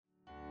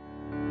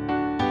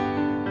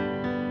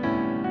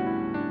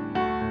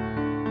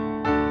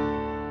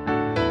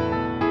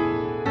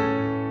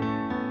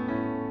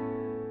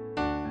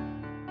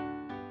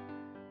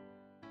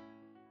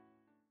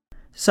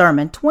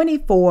Sermon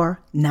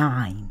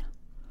 24-9.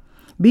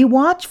 Be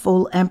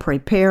watchful and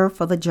prepare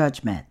for the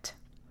judgment.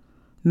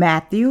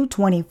 Matthew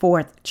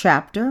 24th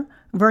chapter,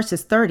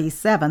 verses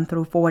 37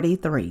 through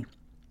 43.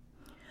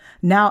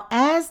 Now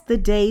as the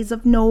days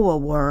of Noah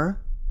were,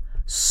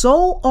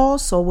 so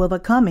also will the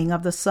coming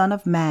of the Son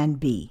of Man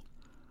be.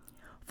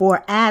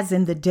 For as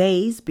in the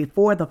days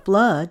before the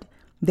flood,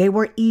 they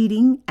were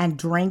eating and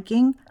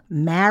drinking,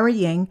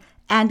 marrying,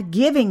 and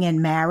giving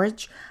in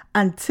marriage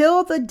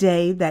until the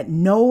day that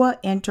Noah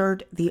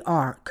entered the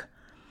ark,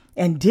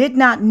 and did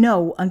not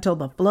know until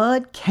the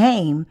flood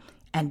came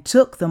and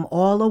took them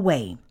all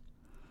away.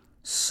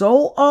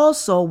 So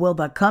also will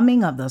the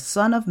coming of the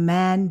Son of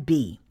Man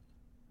be.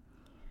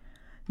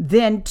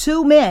 Then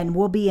 2 men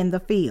will be in the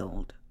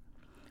field.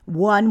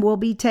 One will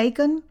be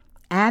taken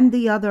and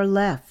the other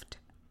left.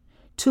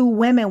 2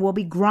 women will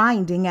be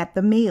grinding at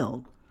the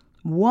mill.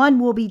 One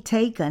will be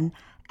taken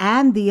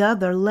and the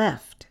other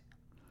left.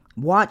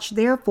 Watch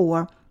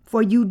therefore,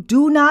 for you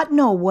do not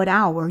know what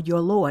hour your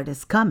Lord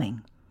is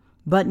coming.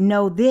 But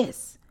know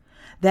this,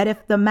 that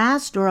if the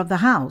master of the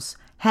house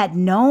had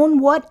known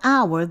what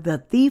hour the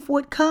thief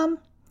would come,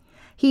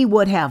 he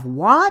would have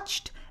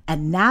watched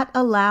and not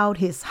allowed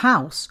his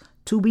house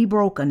to be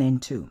broken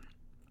into.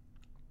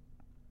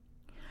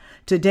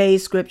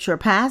 Today's scripture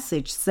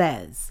passage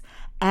says,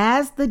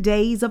 as the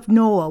days of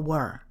Noah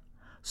were,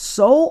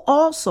 so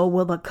also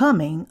will the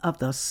coming of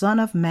the Son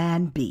of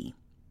Man be.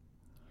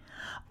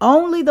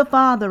 Only the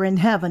Father in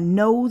heaven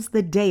knows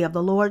the day of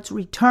the Lord's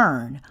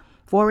return,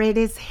 for it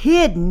is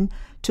hidden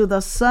to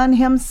the Son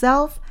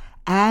himself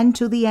and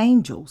to the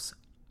angels.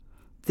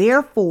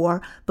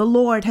 Therefore, the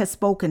Lord has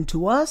spoken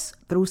to us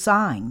through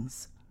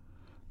signs.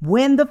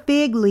 When the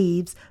fig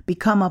leaves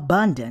become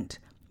abundant,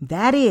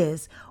 that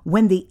is,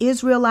 when the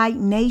Israelite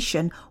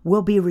nation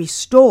will be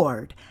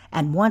restored,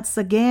 and once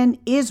again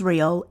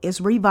Israel is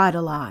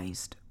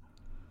revitalized.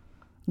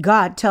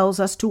 God tells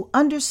us to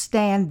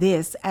understand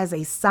this as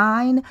a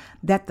sign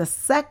that the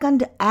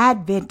second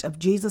advent of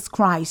Jesus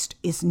Christ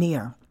is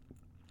near.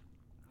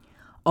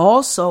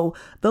 Also,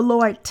 the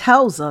Lord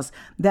tells us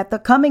that the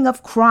coming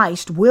of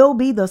Christ will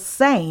be the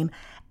same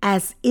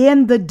as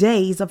in the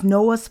days of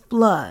Noah's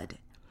flood.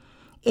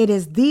 It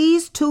is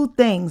these 2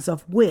 things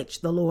of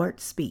which the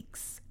Lord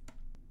speaks.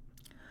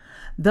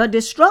 The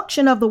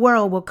destruction of the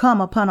world will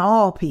come upon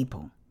all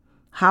people.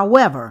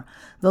 However,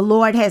 the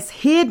Lord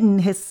has hidden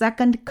his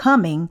second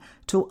coming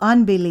to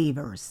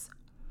unbelievers.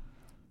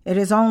 It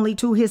is only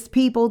to his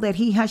people that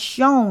he has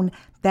shown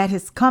that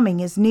his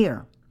coming is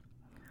near.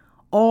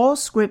 All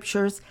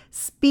scriptures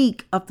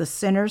speak of the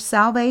sinner's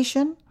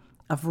salvation,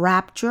 of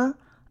rapture,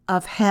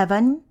 of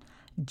heaven,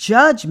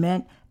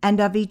 judgment, and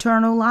of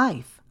eternal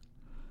life.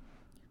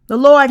 The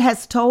Lord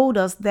has told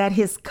us that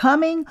his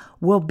coming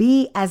will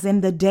be as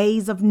in the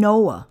days of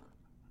Noah.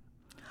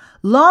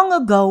 Long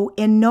ago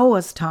in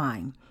Noah's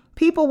time,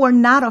 people were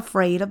not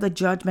afraid of the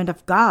judgment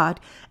of God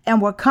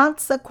and were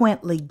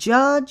consequently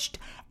judged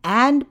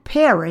and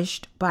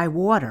perished by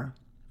water.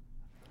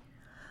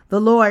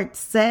 The Lord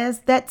says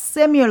that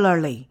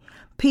similarly,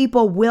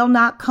 people will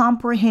not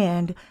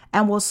comprehend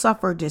and will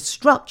suffer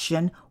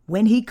destruction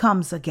when he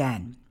comes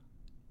again.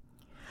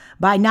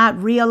 By not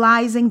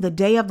realizing the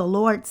day of the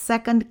Lord's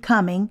second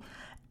coming,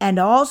 and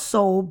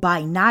also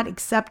by not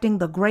accepting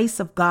the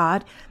grace of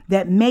God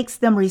that makes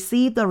them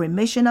receive the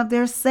remission of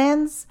their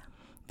sins,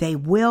 they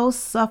will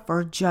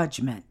suffer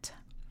judgment.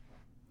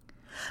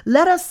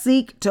 Let us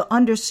seek to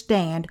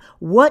understand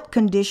what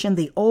condition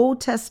the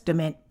Old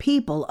Testament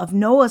people of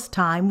Noah's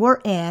time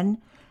were in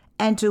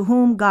and to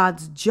whom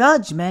God's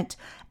judgment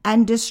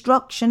and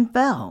destruction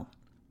fell.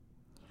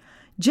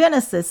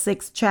 Genesis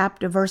 6th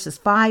chapter verses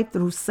 5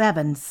 through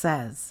 7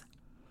 says,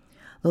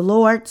 The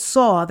Lord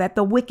saw that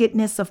the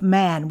wickedness of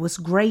man was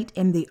great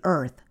in the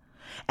earth,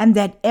 and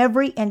that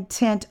every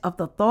intent of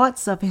the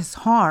thoughts of his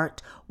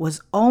heart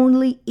was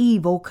only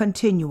evil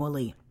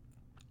continually.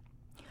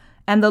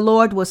 And the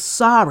Lord was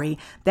sorry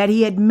that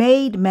he had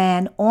made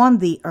man on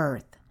the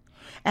earth,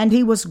 and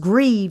he was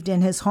grieved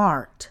in his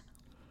heart.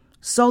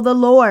 So the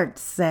Lord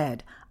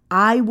said,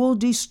 I will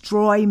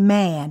destroy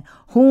man,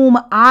 whom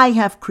I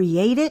have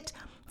created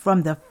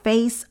from the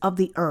face of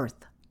the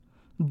earth,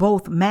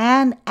 both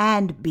man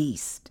and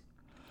beast,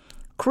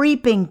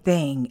 creeping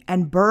thing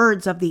and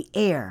birds of the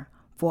air,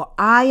 for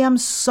I am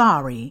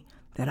sorry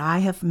that I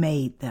have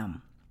made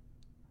them.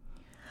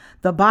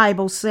 The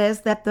Bible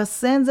says that the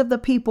sins of the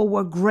people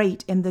were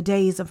great in the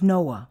days of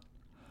Noah.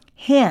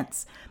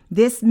 Hence,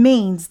 this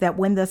means that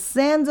when the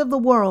sins of the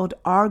world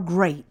are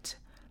great,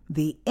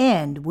 the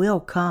end will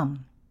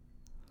come.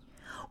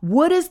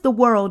 What is the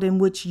world in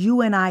which you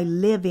and I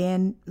live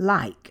in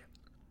like?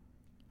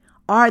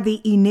 Are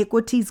the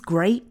iniquities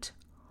great?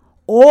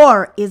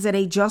 Or is it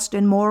a just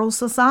and moral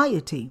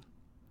society?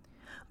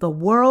 The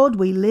world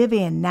we live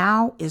in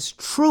now is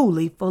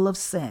truly full of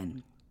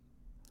sin.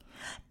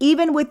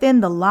 Even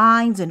within the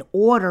lines and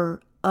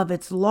order of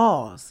its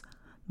laws,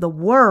 the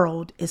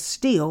world is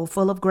still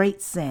full of great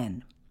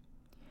sin.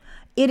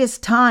 It is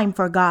time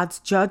for God's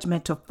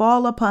judgment to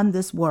fall upon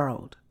this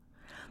world.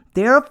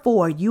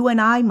 Therefore, you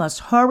and I must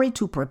hurry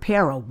to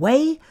prepare a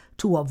way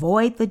to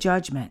avoid the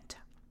judgment.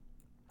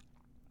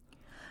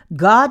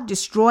 God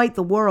destroyed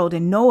the world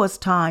in Noah's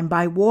time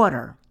by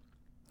water.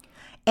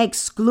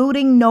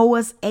 Excluding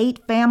Noah's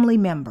 8 family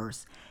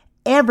members,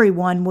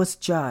 everyone was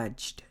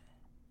judged.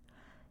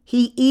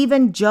 He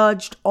even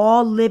judged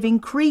all living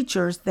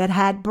creatures that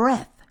had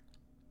breath.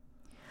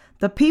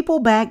 The people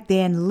back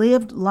then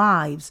lived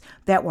lives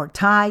that were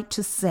tied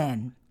to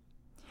sin.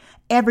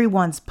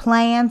 Everyone's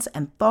plans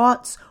and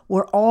thoughts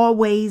were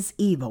always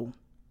evil.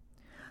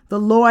 The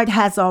Lord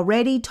has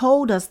already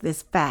told us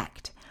this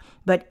fact,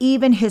 but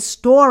even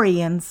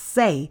historians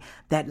say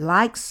that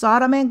like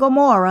Sodom and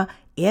Gomorrah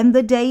in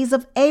the days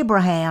of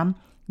Abraham,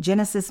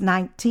 Genesis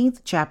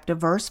 19th chapter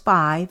verse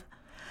 5,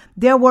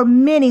 there were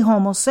many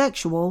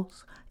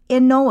homosexuals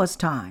in Noah's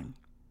time.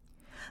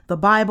 The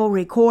Bible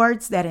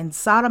records that in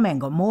Sodom and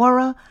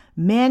Gomorrah,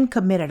 men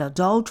committed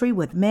adultery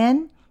with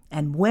men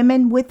and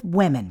women with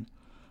women,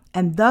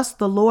 and thus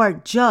the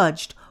Lord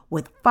judged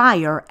with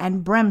fire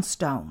and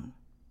brimstone.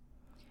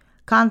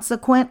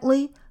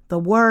 Consequently, the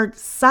word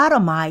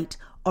sodomite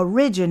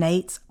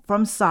originates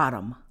from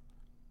Sodom.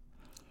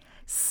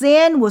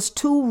 Sin was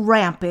too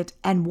rampant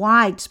and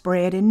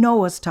widespread in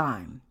Noah's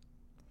time.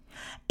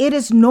 It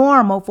is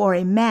normal for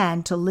a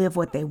man to live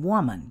with a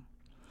woman.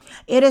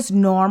 It is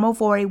normal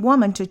for a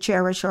woman to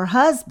cherish her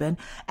husband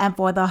and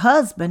for the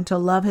husband to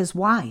love his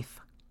wife.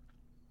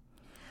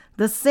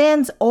 The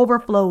sins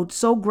overflowed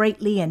so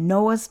greatly in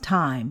Noah's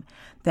time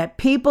that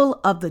people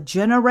of the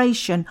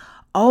generation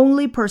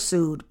only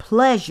pursued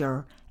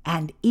pleasure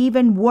and,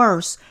 even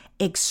worse,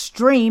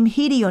 extreme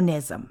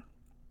hedonism.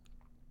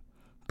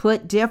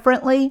 Put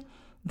differently,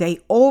 they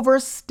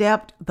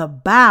overstepped the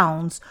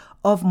bounds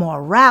of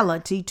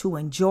morality to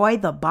enjoy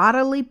the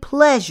bodily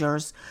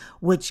pleasures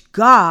which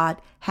God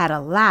had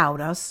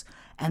allowed us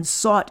and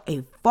sought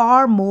a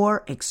far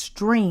more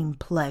extreme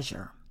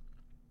pleasure.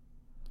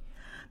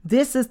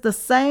 This is the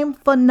same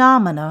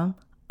phenomena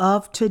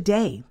of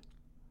today.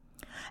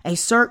 A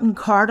certain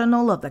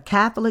cardinal of the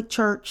Catholic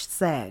Church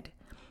said,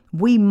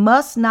 "We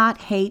must not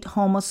hate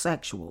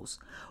homosexuals.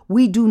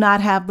 We do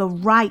not have the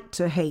right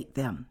to hate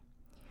them,"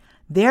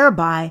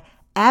 thereby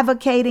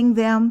advocating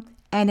them.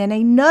 And in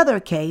another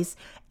case,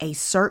 a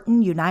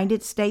certain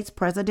United States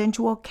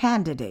presidential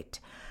candidate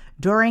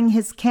during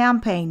his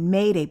campaign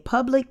made a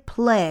public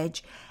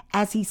pledge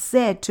as he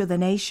said to the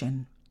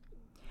nation,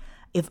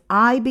 "If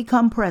I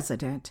become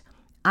president,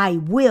 I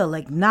will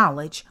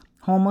acknowledge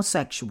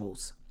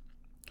homosexuals."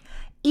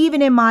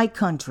 Even in my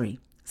country,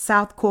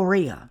 South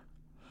Korea,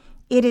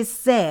 it is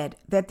said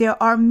that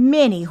there are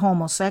many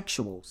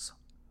homosexuals.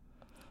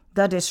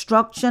 The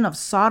destruction of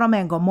Sodom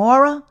and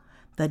Gomorrah,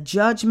 the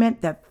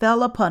judgment that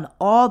fell upon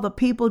all the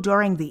people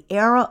during the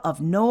era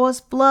of Noah's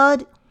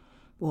flood,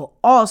 will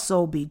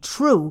also be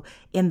true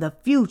in the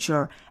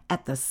future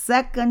at the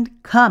second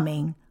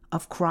coming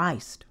of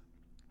Christ.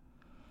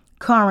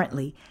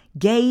 Currently,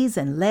 gays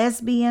and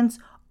lesbians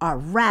are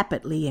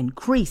rapidly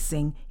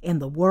increasing in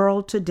the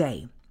world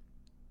today.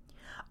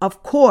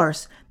 Of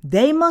course,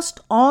 they must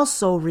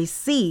also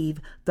receive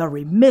the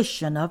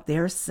remission of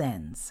their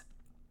sins.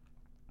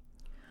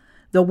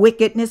 The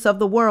wickedness of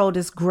the world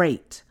is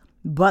great,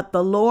 but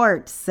the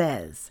Lord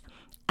says,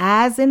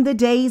 "As in the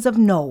days of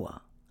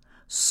Noah,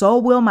 so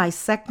will my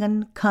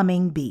second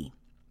coming be."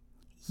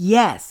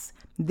 Yes,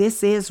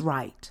 this is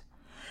right.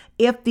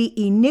 If the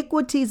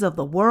iniquities of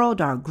the world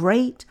are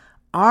great,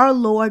 our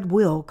Lord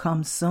will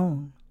come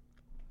soon.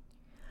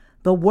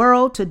 The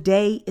world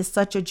today is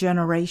such a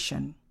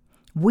generation.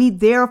 We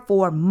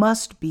therefore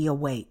must be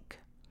awake.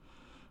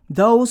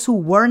 Those who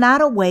were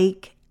not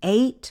awake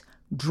ate,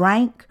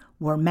 drank,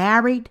 were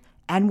married,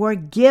 and were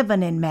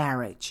given in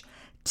marriage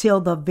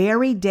till the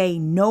very day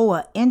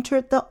Noah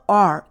entered the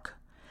ark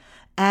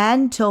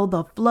and till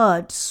the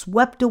flood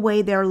swept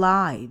away their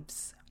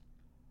lives.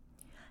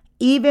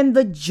 Even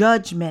the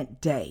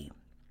judgment day,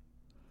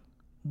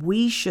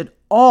 we should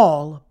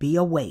all be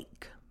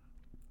awake.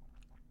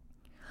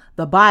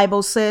 The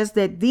Bible says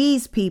that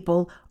these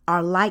people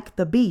are like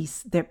the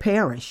beasts that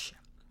perish.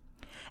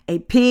 A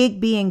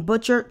pig being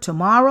butchered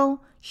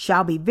tomorrow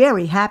shall be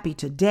very happy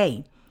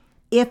today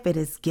if it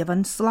is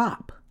given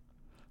slop.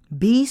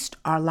 Beasts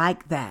are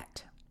like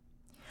that.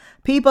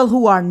 People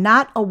who are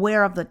not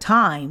aware of the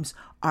times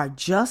are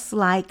just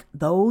like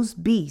those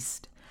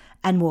beasts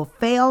and will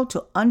fail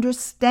to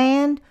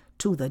understand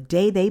to the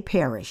day they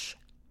perish.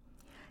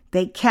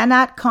 They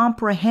cannot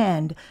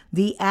comprehend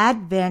the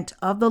advent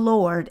of the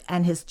Lord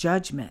and his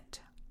judgment.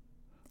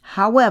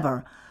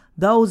 However,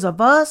 those of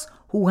us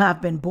who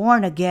have been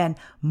born again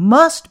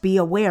must be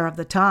aware of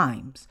the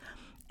times,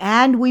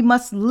 and we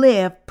must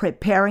live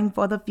preparing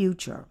for the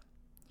future.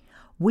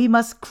 We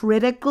must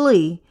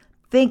critically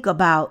think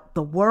about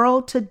the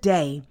world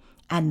today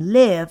and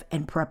live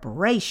in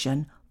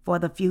preparation for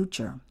the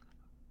future.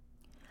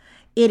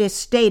 It is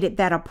stated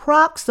that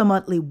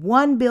approximately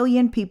 1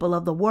 billion people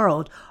of the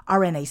world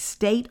are in a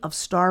state of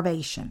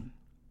starvation.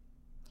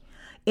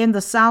 In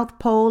the South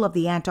Pole of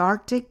the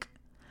Antarctic,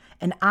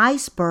 an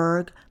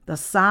iceberg the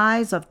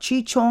size of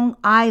Chichong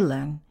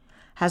Island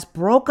has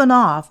broken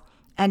off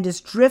and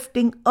is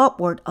drifting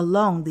upward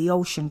along the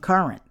ocean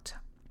current.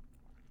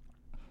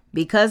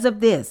 Because of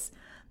this,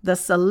 the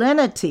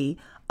salinity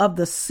of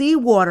the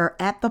seawater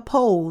at the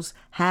poles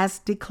has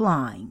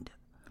declined,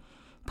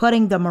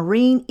 putting the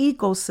marine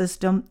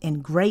ecosystem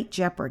in great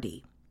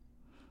jeopardy.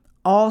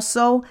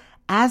 Also,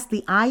 as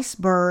the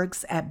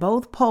icebergs at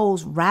both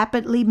poles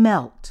rapidly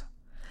melt,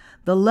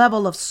 the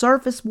level of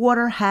surface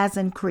water has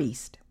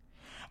increased,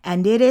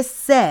 and it is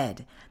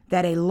said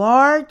that a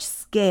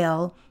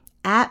large-scale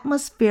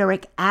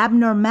atmospheric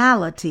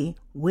abnormality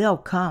will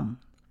come.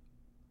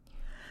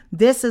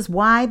 This is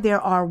why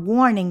there are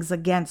warnings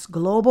against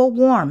global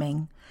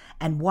warming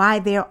and why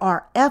there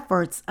are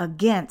efforts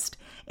against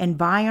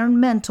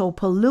environmental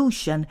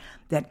pollution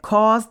that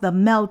cause the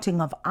melting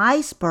of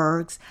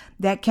icebergs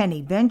that can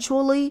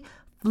eventually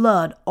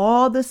flood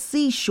all the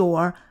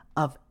seashore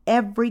of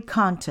every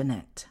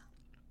continent.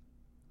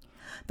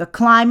 The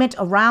climate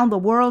around the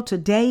world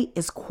today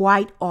is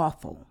quite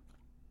awful.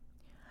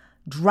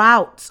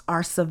 Droughts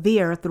are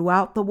severe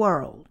throughout the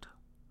world.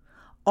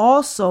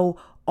 Also,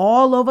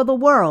 all over the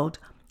world,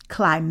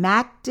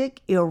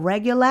 climatic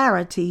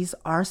irregularities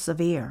are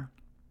severe.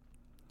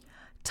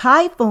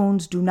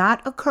 Typhoons do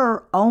not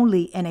occur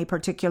only in a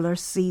particular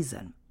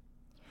season,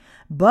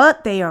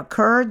 but they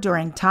occur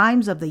during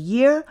times of the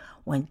year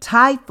when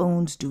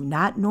typhoons do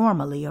not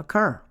normally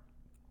occur.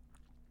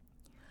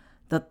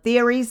 The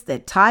theories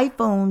that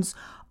typhoons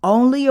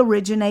only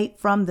originate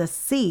from the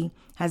sea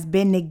has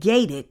been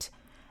negated,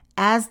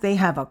 as they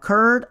have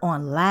occurred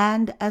on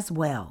land as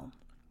well.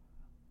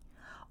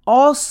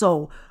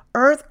 Also,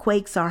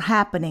 earthquakes are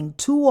happening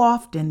too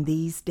often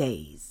these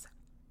days.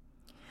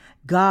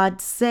 God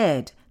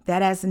said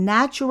that as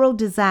natural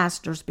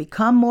disasters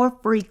become more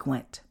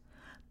frequent,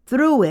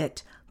 through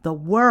it, the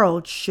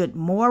world should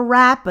more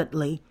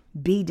rapidly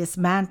be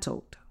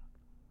dismantled.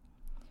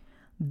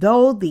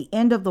 Though the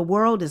end of the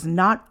world is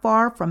not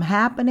far from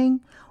happening,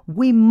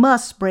 we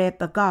must spread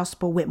the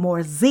gospel with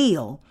more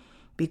zeal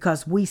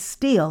because we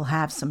still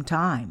have some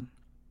time.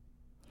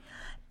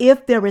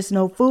 If there is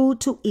no food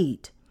to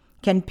eat,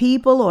 can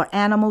people or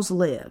animals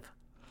live?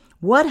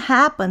 What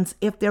happens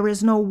if there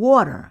is no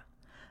water?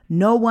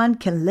 No one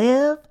can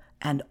live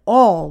and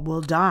all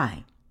will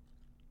die.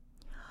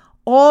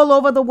 All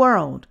over the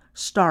world,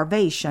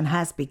 starvation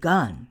has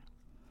begun.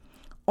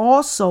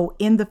 Also,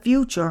 in the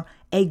future,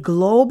 a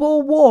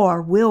global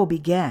war will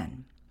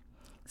begin.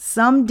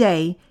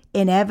 Someday,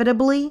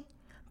 inevitably,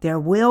 there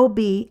will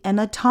be an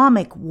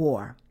atomic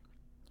war.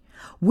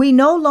 We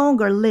no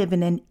longer live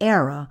in an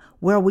era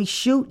where we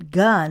shoot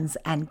guns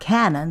and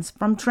cannons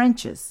from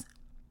trenches.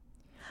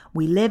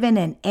 We live in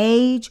an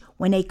age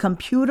when a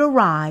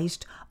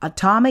computerized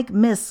atomic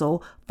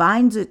missile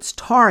finds its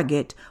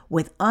target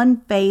with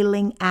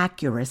unfailing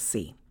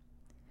accuracy.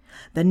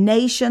 The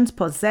nations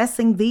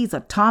possessing these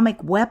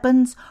atomic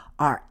weapons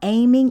are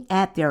aiming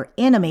at their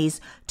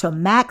enemies to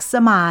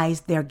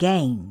maximize their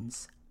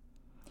gains.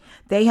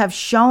 They have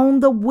shown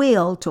the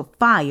will to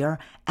fire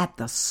at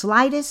the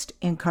slightest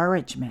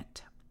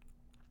encouragement.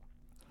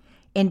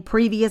 In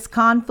previous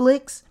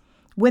conflicts,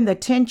 when the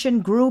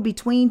tension grew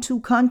between two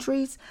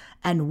countries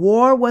and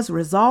war was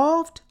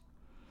resolved,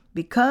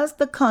 because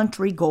the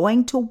country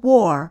going to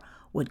war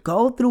would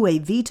go through a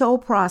veto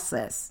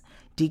process,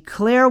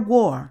 declare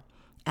war,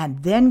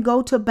 and then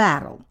go to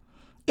battle,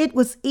 it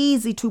was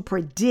easy to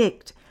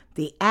predict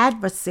the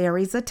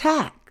adversary's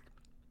attack.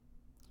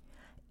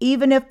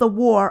 Even if the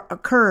war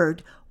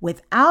occurred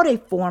without a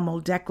formal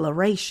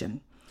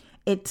declaration,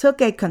 it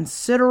took a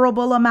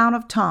considerable amount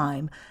of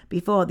time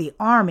before the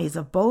armies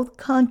of both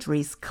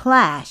countries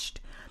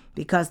clashed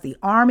because the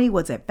army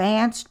was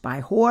advanced by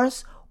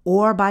horse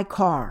or by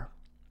car.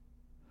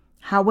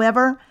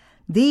 However,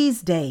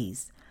 these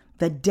days,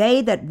 the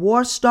day that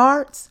war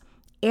starts,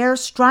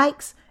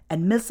 airstrikes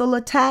and missile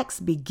attacks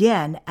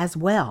begin as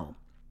well.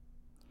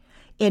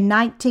 In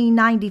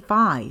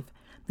 1995,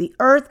 the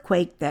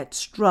earthquake that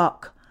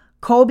struck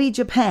Kobe,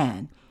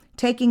 Japan,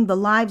 taking the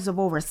lives of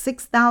over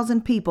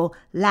 6,000 people,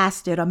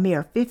 lasted a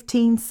mere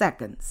 15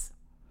 seconds.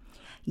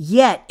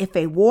 Yet, if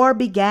a war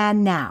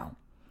began now,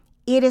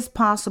 it is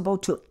possible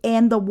to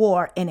end the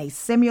war in a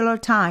similar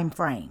time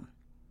frame.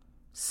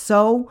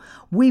 So,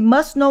 we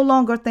must no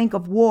longer think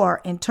of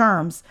war in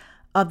terms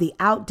of the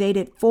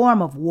outdated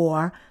form of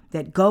war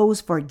that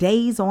goes for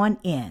days on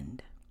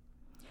end.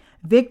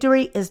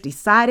 Victory is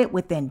decided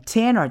within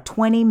 10 or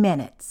 20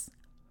 minutes.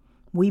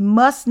 We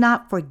must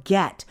not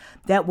forget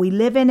that we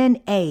live in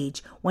an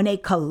age when a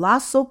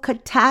colossal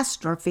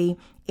catastrophe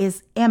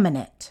is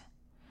imminent,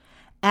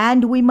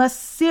 and we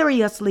must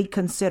seriously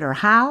consider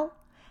how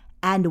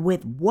and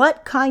with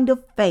what kind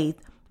of faith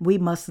we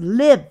must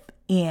live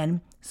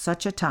in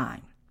such a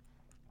time.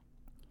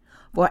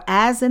 For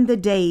as in the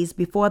days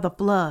before the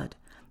flood,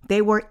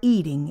 they were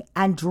eating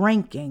and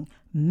drinking,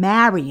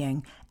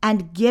 marrying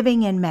and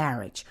giving in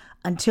marriage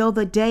until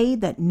the day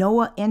that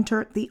Noah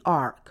entered the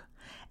ark,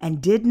 and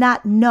did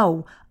not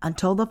know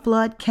until the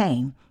flood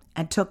came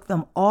and took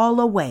them all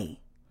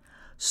away.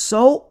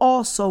 so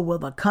also will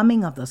the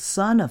coming of the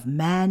Son of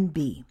Man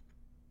be.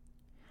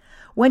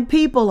 When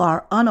people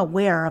are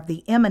unaware of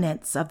the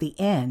imminence of the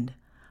end,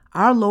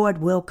 our Lord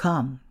will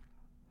come.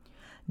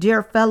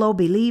 Dear fellow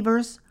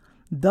believers,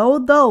 though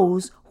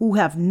those who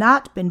have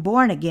not been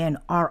born again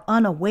are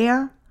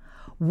unaware,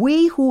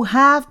 we who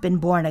have been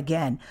born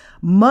again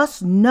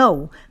must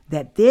know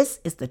that this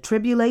is the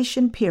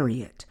tribulation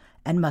period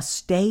and must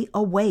stay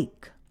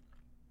awake.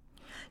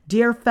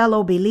 Dear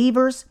fellow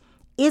believers,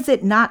 is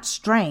it not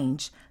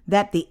strange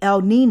that the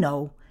El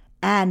Nino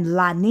and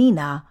La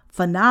Nina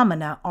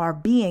phenomena are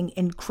being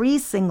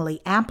increasingly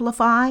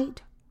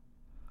amplified?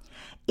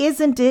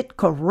 Isn't it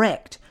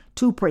correct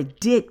to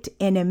predict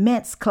an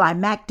immense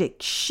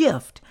climactic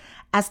shift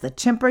as the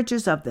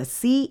temperatures of the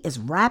sea is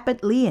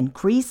rapidly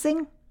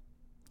increasing?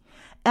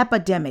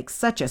 Epidemics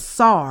such as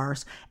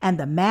SARS and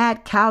the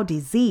mad cow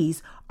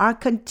disease are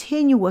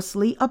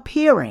continuously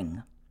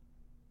appearing.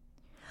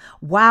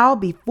 While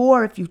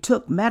before, if you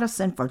took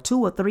medicine for 2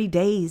 or 3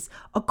 days,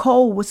 a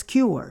cold was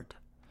cured.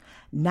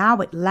 Now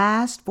it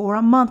lasts for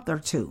a month or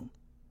two.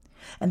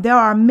 And there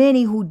are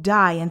many who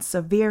die in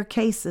severe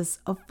cases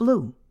of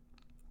flu.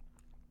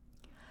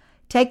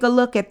 Take a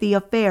look at the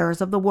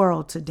affairs of the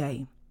world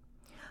today.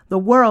 The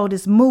world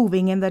is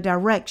moving in the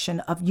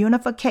direction of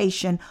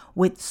unification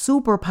with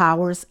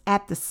superpowers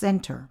at the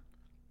center.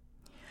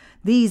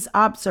 These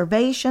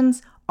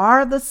observations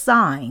are the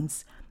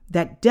signs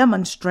that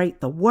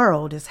demonstrate the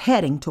world is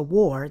heading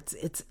towards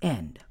its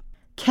end.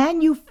 Can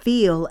you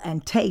feel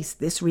and taste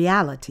this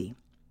reality?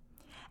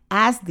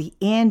 As the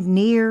end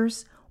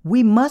nears,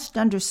 we must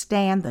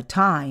understand the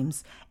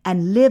times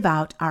and live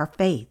out our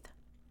faith.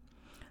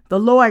 The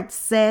Lord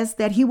says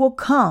that He will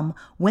come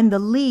when the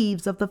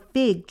leaves of the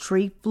fig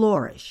tree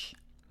flourish.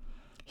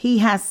 He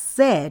has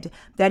said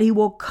that He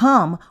will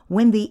come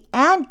when the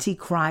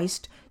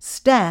Antichrist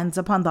stands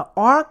upon the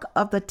ark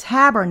of the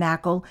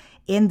tabernacle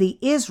in the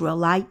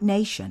Israelite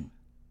nation.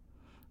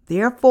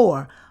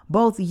 Therefore,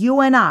 both you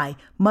and I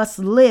must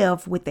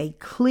live with a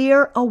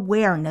clear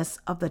awareness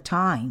of the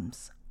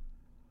times.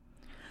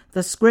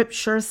 The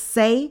scriptures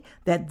say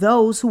that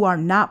those who are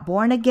not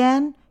born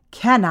again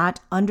cannot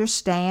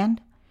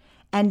understand,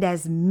 and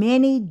as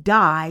many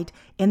died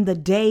in the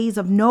days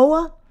of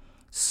Noah,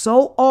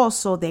 so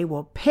also they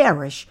will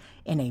perish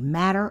in a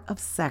matter of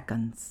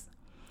seconds.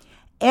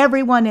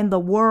 Everyone in the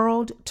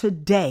world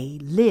today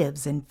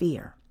lives in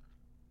fear.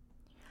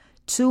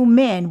 2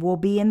 men will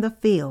be in the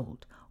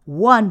field.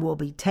 One will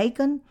be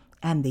taken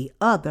and the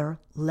other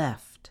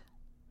left.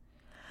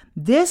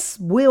 This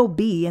will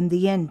be in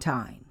the end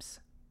times,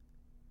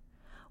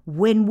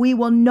 when we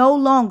will no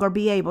longer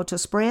be able to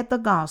spread the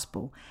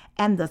gospel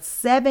and the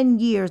 7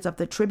 years of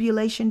the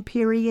tribulation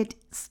period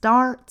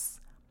starts.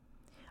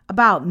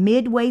 About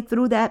midway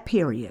through that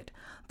period,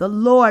 the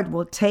Lord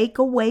will take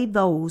away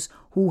those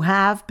who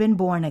have been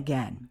born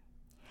again.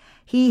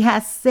 He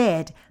has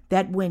said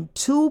that when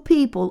 2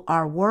 people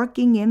are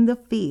working in the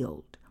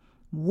field,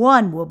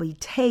 one will be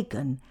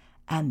taken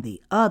and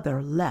the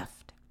other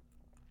left.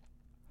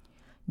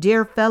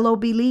 Dear fellow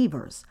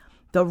believers,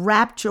 the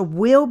rapture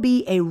will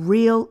be a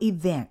real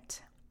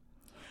event.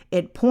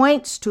 It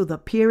points to the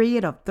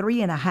period of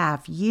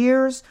 3.5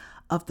 years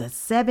of the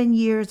 7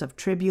 years of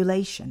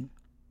tribulation.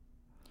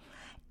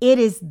 It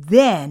is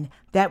then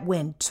that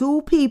when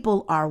 2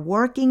 people are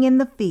working in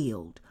the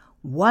field,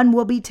 one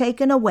will be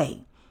taken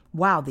away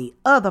while the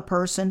other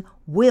person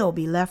will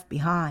be left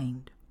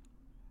behind.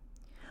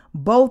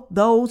 Both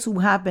those who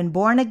have been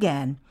born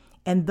again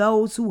and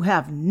those who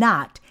have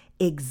not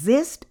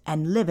exist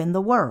and live in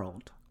the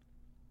world.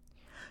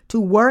 To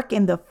work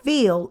in the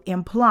field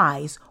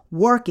implies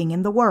working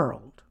in the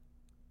world.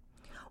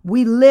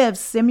 We live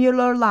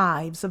similar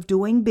lives of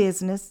doing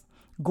business,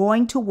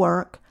 going to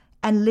work,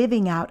 and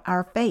living out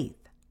our faith.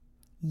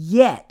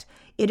 Yet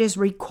it is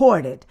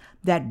recorded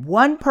that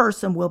one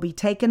person will be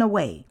taken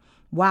away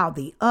while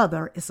the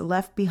other is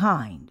left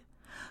behind,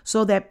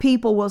 so that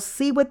people will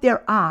see with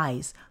their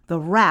eyes the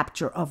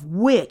rapture of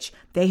which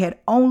they had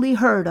only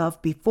heard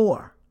of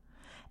before.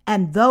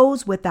 And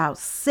those without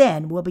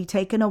sin will be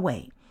taken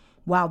away,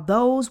 while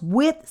those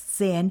with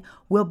sin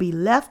will be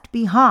left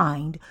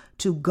behind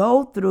to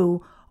go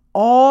through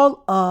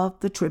all of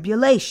the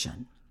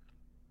tribulation.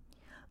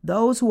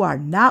 Those who are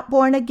not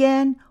born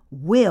again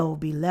will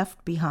be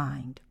left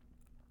behind.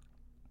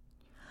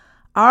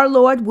 Our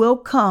Lord will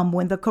come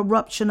when the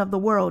corruption of the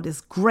world is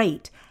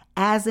great,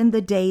 as in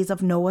the days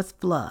of Noah's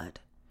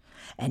flood.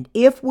 And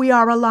if we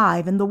are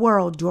alive in the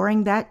world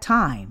during that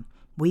time,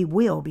 we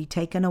will be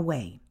taken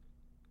away.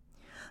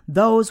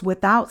 Those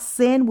without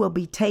sin will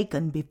be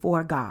taken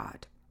before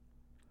God.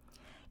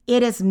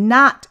 It is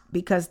not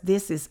because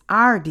this is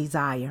our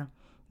desire,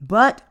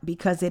 but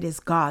because it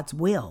is God's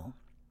will.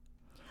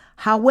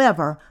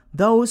 However,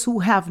 those who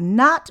have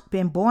not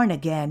been born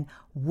again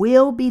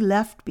will be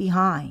left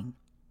behind.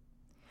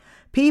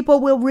 People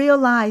will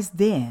realize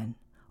then,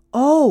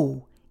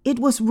 oh, it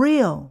was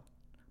real,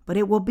 but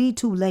it will be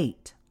too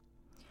late.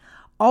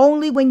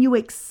 Only when you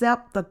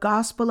accept the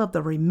gospel of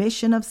the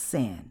remission of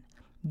sin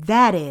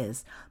that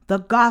is, the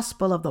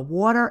gospel of the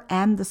water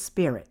and the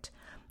Spirit,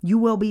 you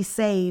will be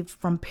saved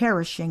from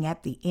perishing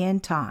at the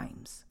end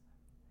times.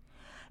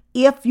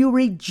 If you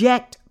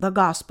reject the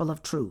gospel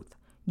of truth,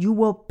 you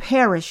will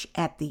perish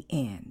at the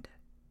end.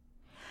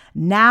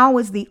 Now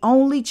is the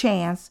only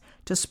chance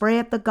to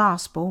spread the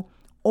gospel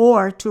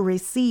or to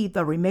receive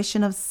the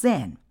remission of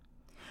sin,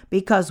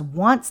 because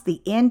once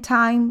the end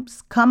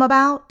times come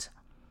about,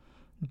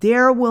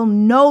 there will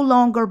no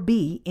longer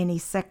be any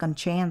second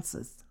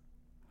chances.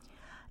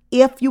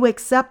 If you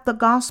accept the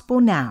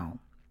gospel now,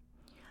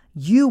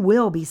 you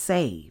will be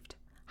saved.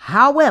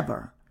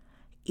 However,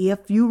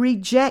 if you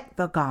reject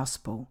the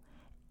gospel,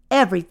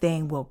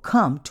 everything will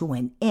come to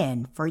an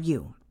end for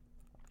you.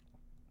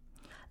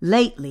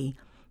 Lately,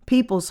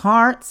 people's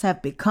hearts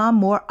have become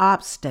more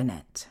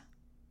obstinate.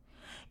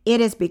 It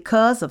is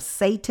because of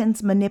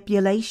Satan's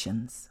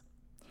manipulations.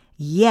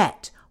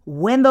 Yet,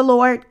 when the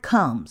Lord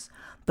comes,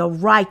 the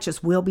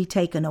righteous will be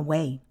taken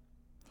away.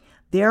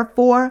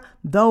 Therefore,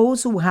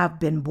 those who have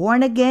been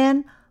born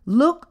again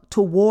look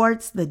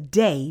towards the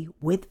day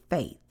with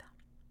faith.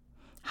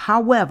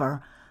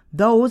 However,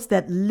 those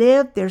that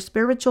live their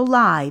spiritual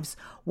lives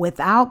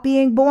without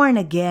being born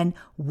again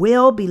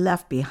will be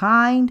left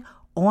behind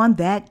on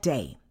that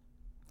day.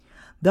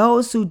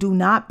 Those who do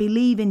not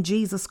believe in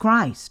Jesus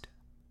Christ,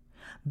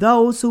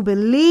 those who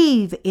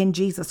believe in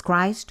Jesus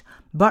Christ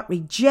but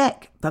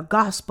reject the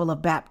gospel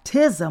of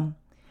baptism,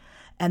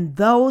 and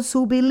those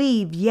who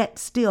believe yet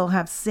still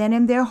have sin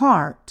in their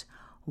heart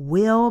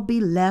will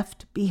be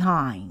left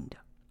behind.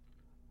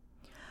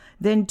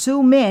 Then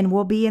 2 men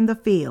will be in the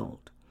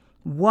field.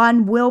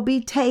 One will be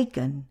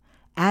taken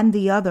and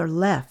the other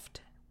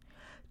left.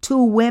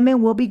 2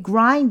 women will be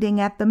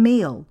grinding at the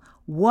mill.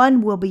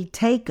 One will be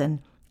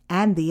taken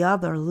and the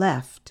other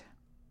left.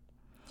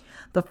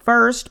 The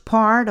first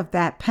part of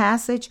that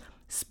passage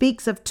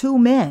speaks of 2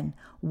 men,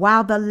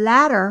 while the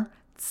latter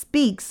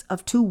speaks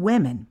of 2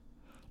 women,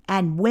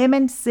 and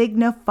women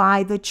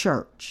signify the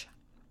church.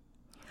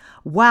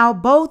 While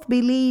both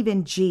believe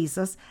in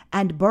Jesus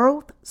and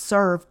both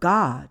serve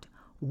God,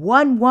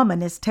 one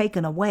woman is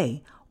taken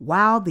away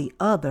while the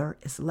other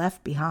is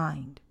left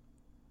behind.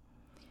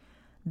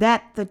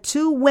 That the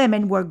 2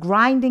 women were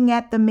grinding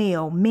at the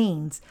mill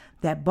means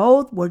that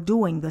both were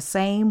doing the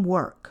same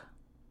work.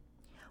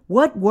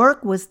 What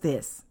work was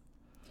this?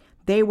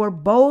 They were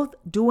both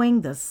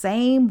doing the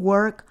same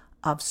work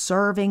of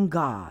serving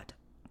God.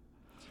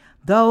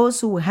 Those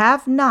who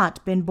have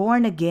not been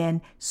born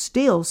again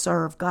still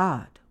serve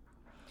God.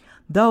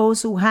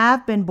 Those who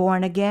have been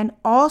born again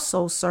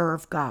also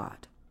serve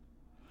God.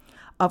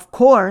 Of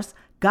course,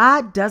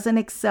 God doesn't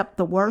accept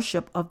the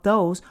worship of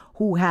those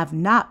who have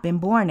not been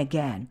born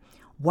again,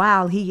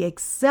 while He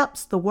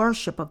accepts the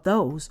worship of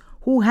those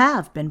who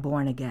have been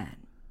born again.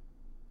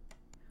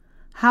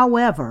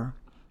 However,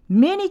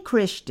 many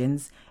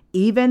Christians,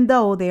 even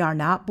though they are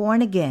not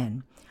born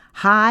again,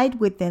 hide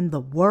within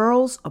the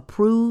world's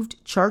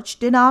approved church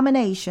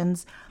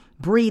denominations,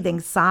 breathing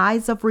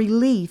sighs of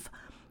relief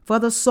for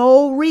the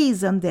sole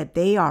reason that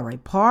they are a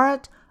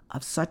part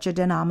of such a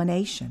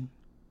denomination.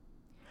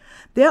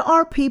 There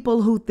are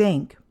people who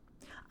think,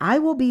 I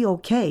will be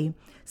okay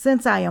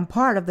since I am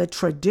part of the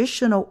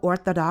traditional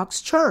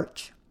Orthodox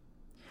Church.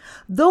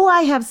 Though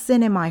I have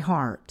sin in my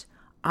heart,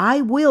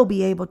 I will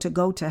be able to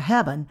go to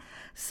heaven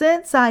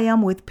since I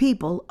am with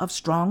people of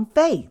strong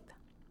faith.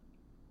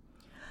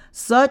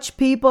 Such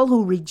people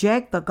who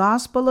reject the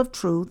gospel of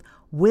truth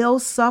will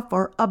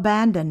suffer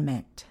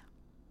abandonment.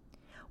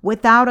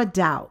 Without a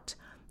doubt,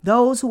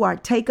 those who are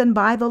taken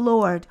by the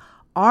Lord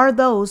are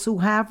those who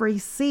have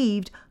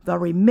received the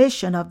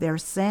remission of their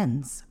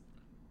sins.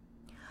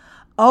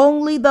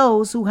 Only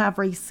those who have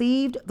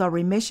received the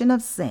remission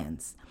of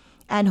sins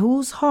and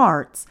whose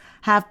hearts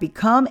have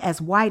become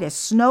as white as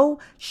snow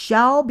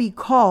shall be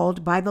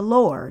called by the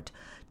Lord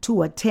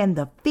to attend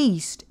the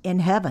feast in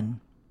heaven.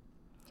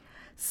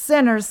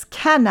 Sinners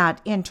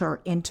cannot enter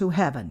into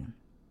heaven.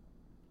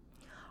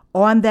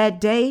 On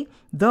that day,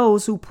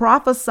 those who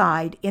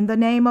prophesied in the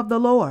name of the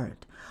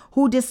Lord,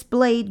 who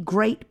displayed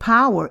great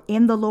power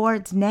in the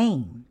Lord's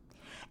name,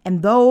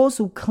 and those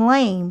who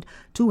claimed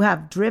to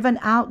have driven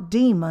out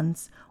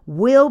demons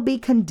will be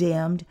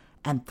condemned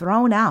and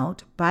thrown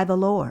out by the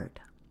Lord.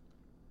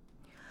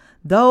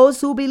 Those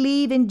who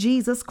believe in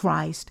Jesus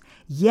Christ,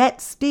 yet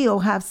still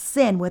have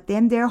sin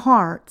within their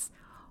hearts,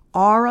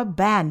 are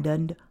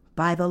abandoned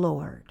by the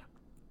Lord.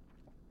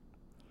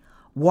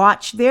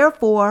 Watch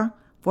therefore,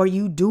 for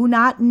you do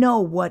not know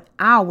what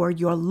hour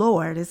your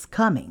Lord is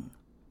coming.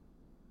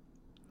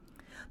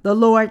 The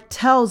Lord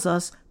tells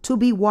us to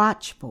be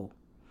watchful.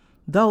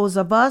 Those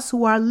of us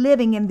who are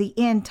living in the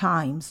end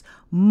times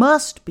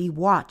must be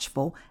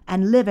watchful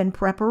and live in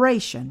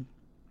preparation.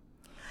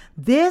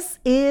 This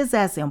is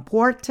as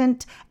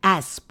important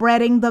as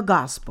spreading the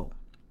gospel.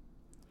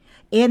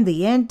 In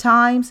the end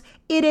times,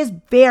 it is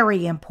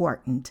very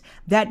important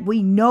that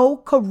we know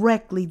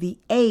correctly the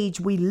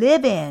age we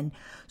live in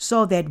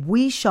so that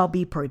we shall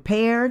be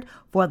prepared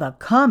for the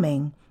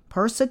coming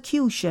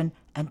persecution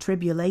and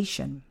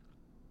tribulation.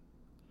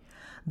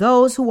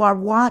 Those who are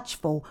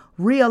watchful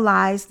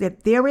realize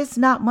that there is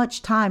not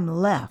much time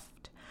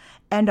left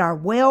and are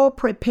well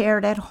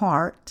prepared at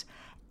heart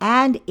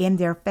and in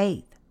their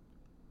faith.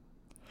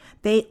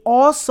 They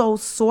also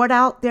sort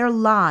out their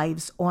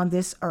lives on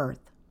this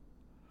earth.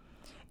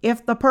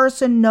 If the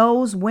person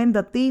knows when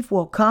the thief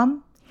will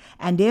come,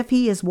 and if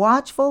he is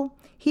watchful,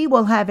 he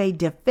will have a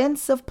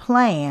defensive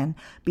plan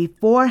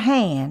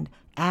beforehand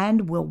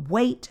and will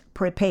wait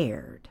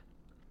prepared.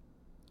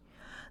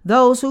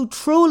 Those who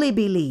truly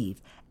believe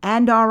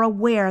and are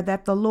aware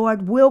that the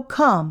Lord will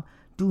come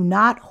do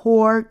not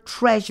hoard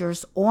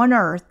treasures on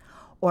earth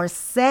or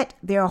set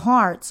their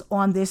hearts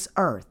on this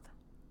earth.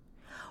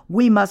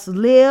 We must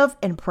live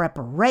in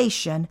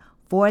preparation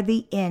for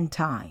the end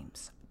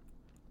times.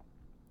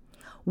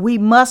 We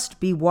must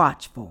be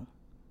watchful.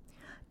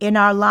 In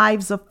our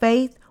lives of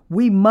faith,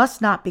 we must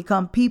not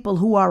become people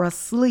who are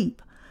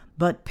asleep,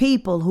 but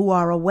people who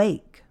are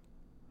awake.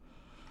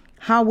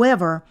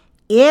 However,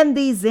 in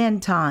these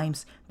end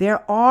times,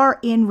 there are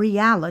in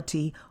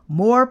reality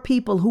more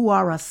people who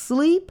are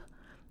asleep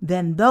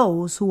than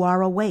those who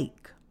are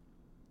awake.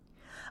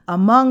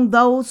 Among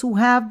those who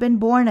have been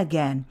born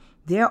again,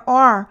 there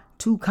are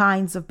two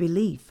kinds of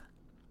belief.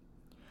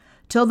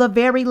 Till the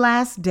very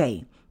last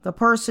day, the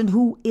person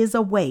who is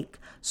awake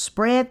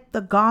spread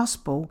the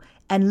gospel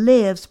and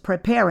lives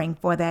preparing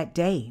for that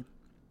day.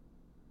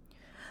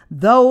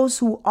 Those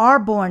who are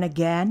born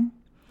again,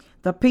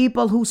 the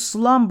people who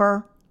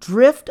slumber,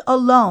 drift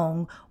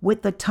along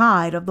with the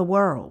tide of the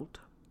world.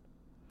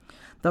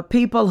 The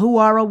people who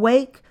are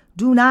awake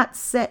do not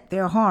set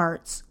their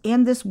hearts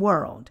in this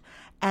world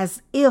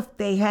as if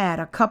they had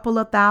a couple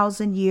of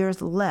thousand years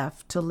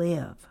left to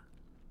live.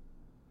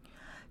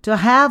 To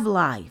have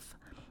life,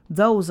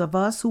 those of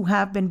us who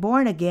have been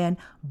born again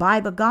by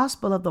the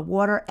gospel of the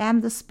water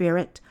and the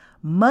Spirit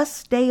must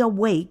stay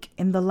awake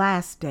in the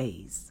last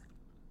days.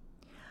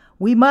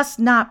 We must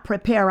not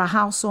prepare a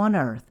house on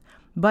earth,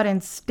 but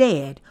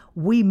instead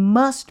we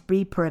must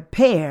be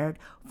prepared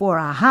for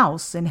a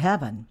house in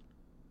heaven.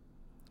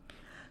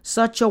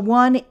 Such a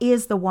one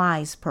is the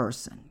wise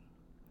person.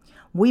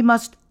 We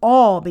must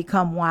all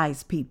become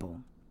wise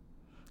people.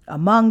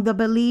 Among the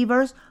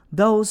believers,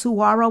 those who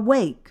are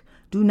awake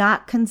do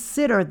not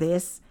consider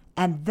this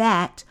and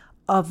that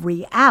of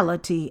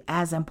reality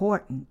as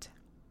important.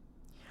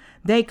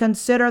 They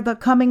consider the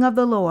coming of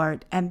the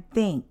Lord and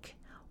think,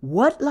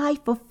 what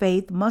life of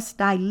faith must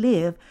I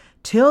live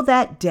till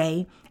that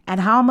day,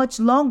 and how much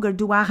longer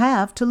do I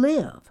have to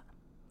live?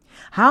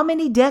 How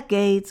many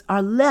decades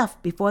are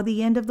left before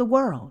the end of the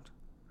world?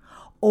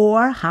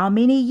 Or how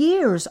many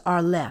years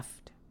are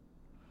left?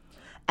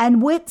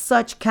 And with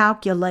such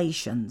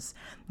calculations,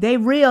 they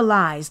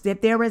realize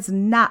that there is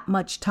not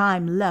much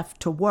time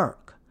left to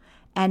work,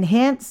 and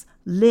hence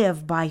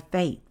live by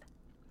faith.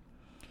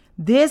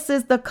 This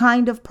is the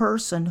kind of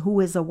person who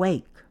is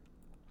awake.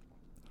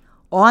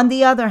 On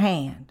the other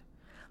hand,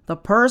 the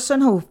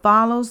person who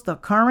follows the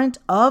current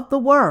of the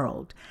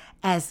world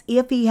as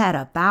if he had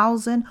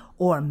 1,000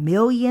 or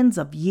millions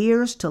of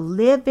years to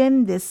live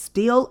in is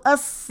still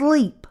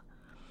asleep,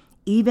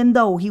 even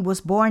though he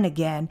was born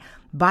again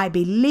by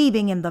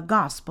believing in the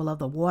gospel of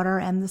the water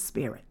and the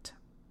Spirit.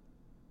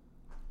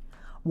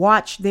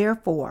 Watch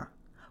therefore,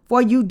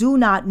 for you do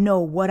not know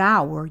what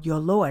hour your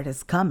Lord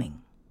is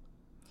coming.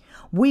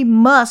 We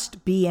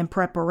must be in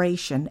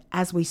preparation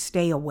as we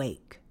stay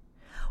awake.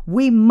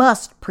 We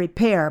must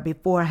prepare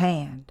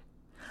beforehand.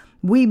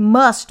 We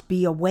must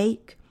be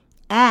awake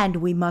and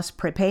we must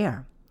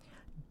prepare.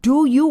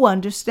 Do you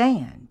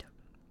understand?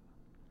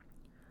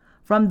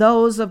 From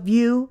those of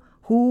you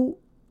who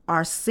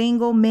are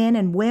single men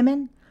and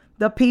women,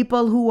 the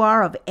people who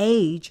are of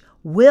age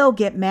will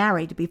get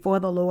married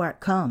before the Lord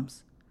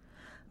comes.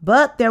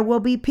 But there will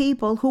be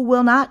people who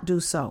will not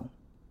do so.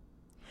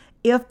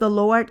 If the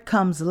Lord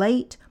comes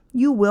late,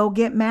 you will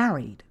get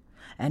married.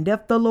 And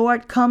if the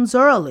Lord comes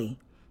early,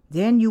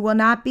 then you will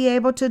not be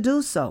able to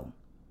do so.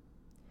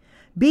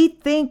 Be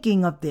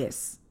thinking of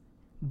this,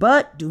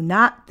 but do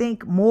not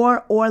think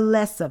more or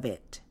less of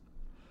it.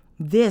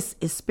 This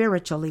is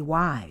spiritually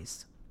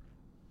wise.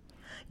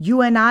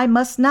 You and I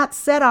must not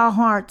set our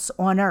hearts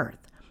on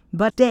earth,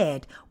 but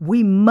instead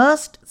we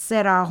must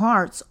set our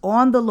hearts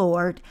on the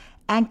Lord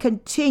and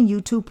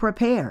continue to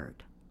prepare.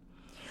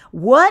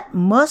 What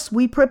must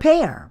we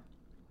prepare?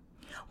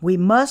 We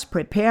must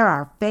prepare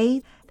our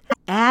faith,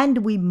 and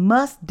we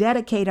must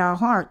dedicate our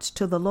hearts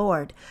to the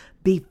Lord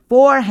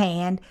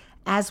beforehand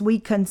as we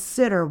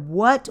consider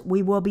what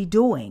we will be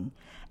doing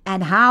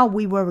and how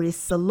we will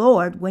receive the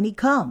Lord when he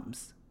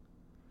comes.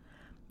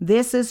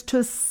 This is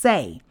to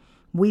say,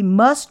 we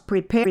must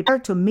prepare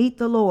to meet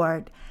the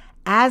Lord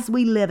as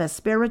we live a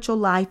spiritual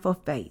life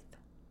of faith.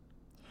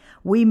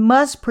 We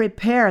must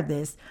prepare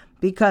this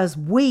because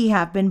we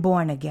have been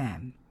born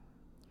again.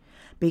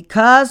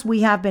 Because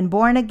we have been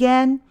born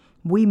again,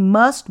 we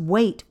must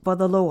wait for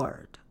the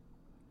Lord.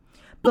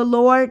 The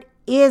Lord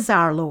is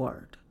our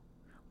Lord.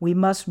 We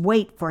must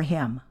wait for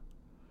him.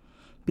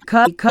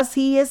 Because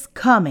he is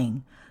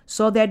coming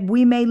so that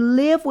we may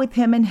live with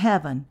him in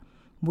heaven,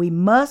 We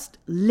must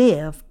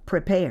live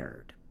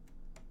prepared.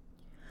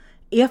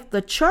 If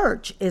the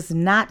church is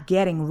not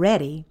getting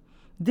ready,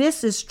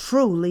 this is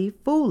truly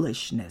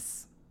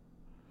foolishness.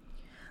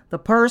 The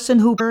person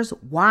who works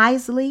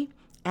wisely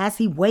as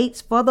he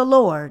waits for the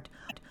Lord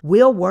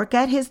will work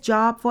at his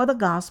job for the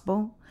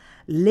gospel,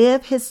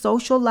 live his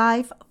social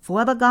life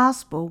for the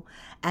gospel,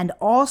 and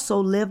also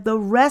live the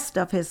rest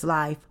of his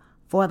life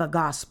for the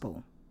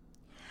gospel.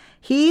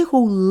 He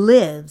who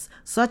lives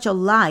such a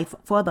life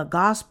for the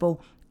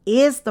gospel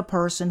is the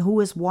person who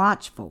is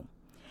watchful,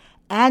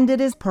 and it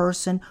is the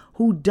person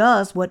who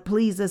does what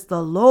pleases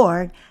the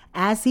Lord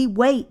as he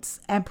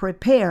waits and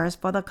prepares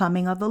for the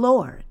coming of the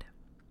Lord.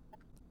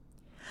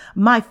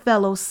 My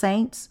fellow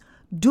saints,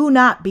 do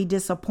not be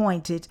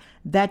disappointed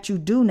that you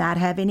do not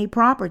have any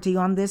property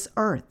on this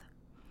earth.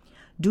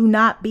 Do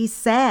not be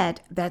sad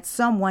that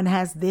someone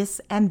has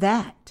this and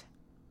that.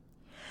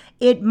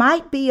 It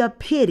might be a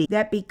pity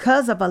that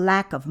because of a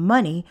lack of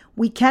money,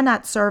 we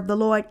cannot serve the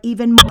Lord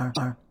even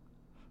more.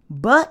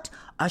 But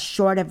a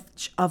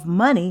shortage of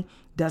money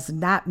does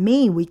not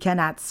mean we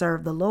cannot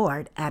serve the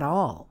Lord at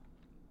all.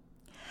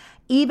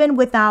 Even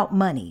without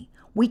money,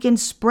 we can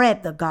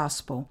spread the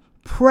gospel,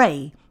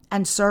 pray,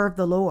 and serve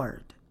the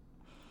Lord.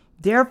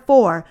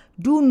 Therefore,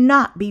 do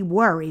not be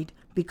worried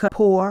because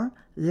poor,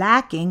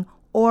 lacking,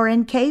 or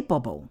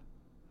incapable.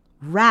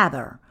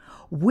 Rather,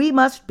 we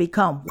must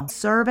become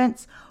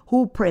servants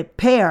who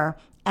prepare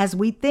as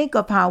we think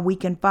of how we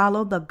can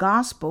follow the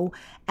gospel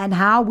and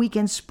how we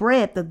can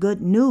spread the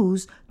good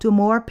news to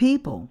more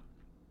people.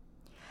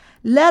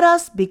 Let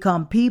us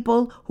become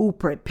people who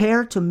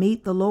prepare to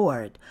meet the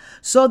Lord,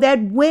 so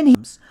that when he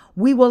comes,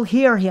 we will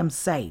hear him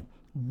say,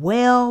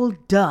 "Well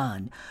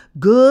done,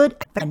 good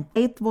and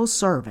faithful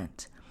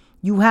servant.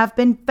 You have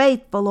been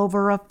faithful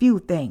over a few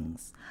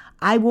things.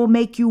 I will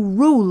make you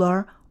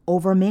ruler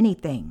over many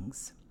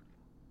things."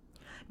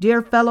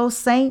 Dear fellow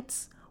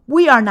saints,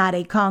 we are not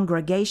a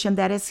congregation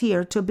that is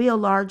here to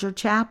build larger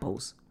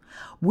chapels.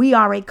 We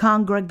are a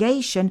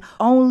congregation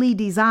only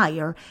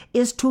desire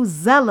is to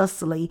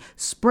zealously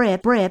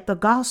spread the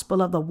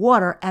gospel of the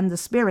water and the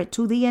Spirit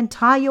to the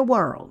entire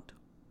world.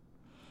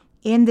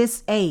 In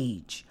this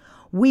age,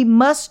 we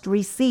must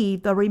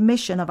receive the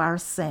remission of our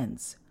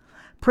sins,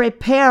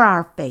 prepare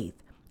our faith,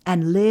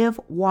 and live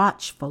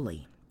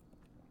watchfully.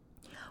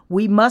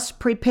 We must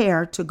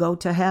prepare to go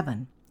to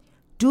heaven.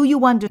 Do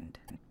you understand?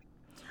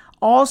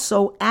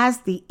 Also, as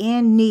the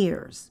end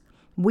nears,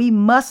 we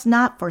must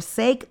not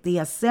forsake the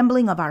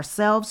assembling of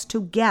ourselves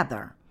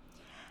together,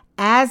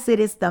 as it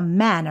is the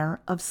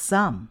manner of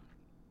some.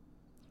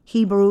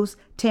 Hebrews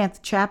 10th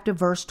chapter,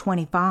 verse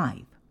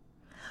 25.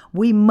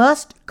 We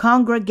must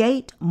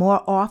congregate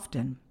more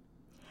often.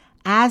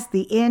 As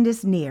the end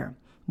is near,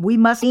 we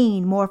must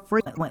meet more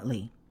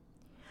frequently.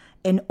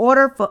 In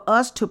order for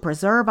us to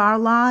preserve our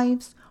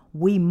lives,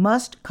 we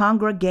must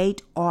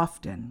congregate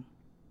often.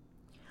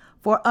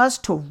 For us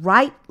to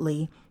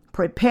rightly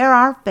prepare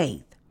our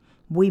faith,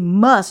 we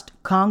must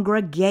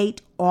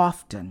congregate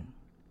often.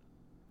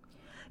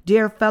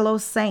 Dear fellow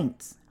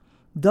saints,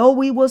 though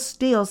we will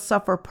still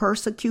suffer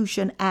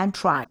persecution and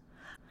trial,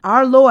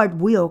 our Lord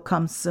will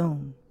come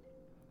soon.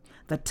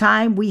 The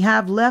time we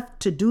have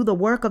left to do the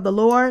work of the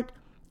Lord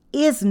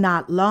is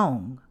not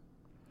long.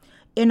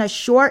 In a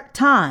short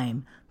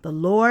time, the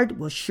Lord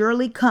will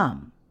surely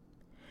come.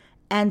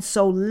 And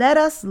so let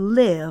us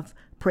live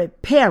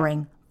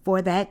preparing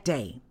for that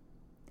day.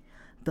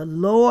 The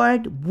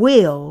Lord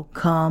will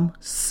come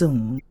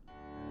soon.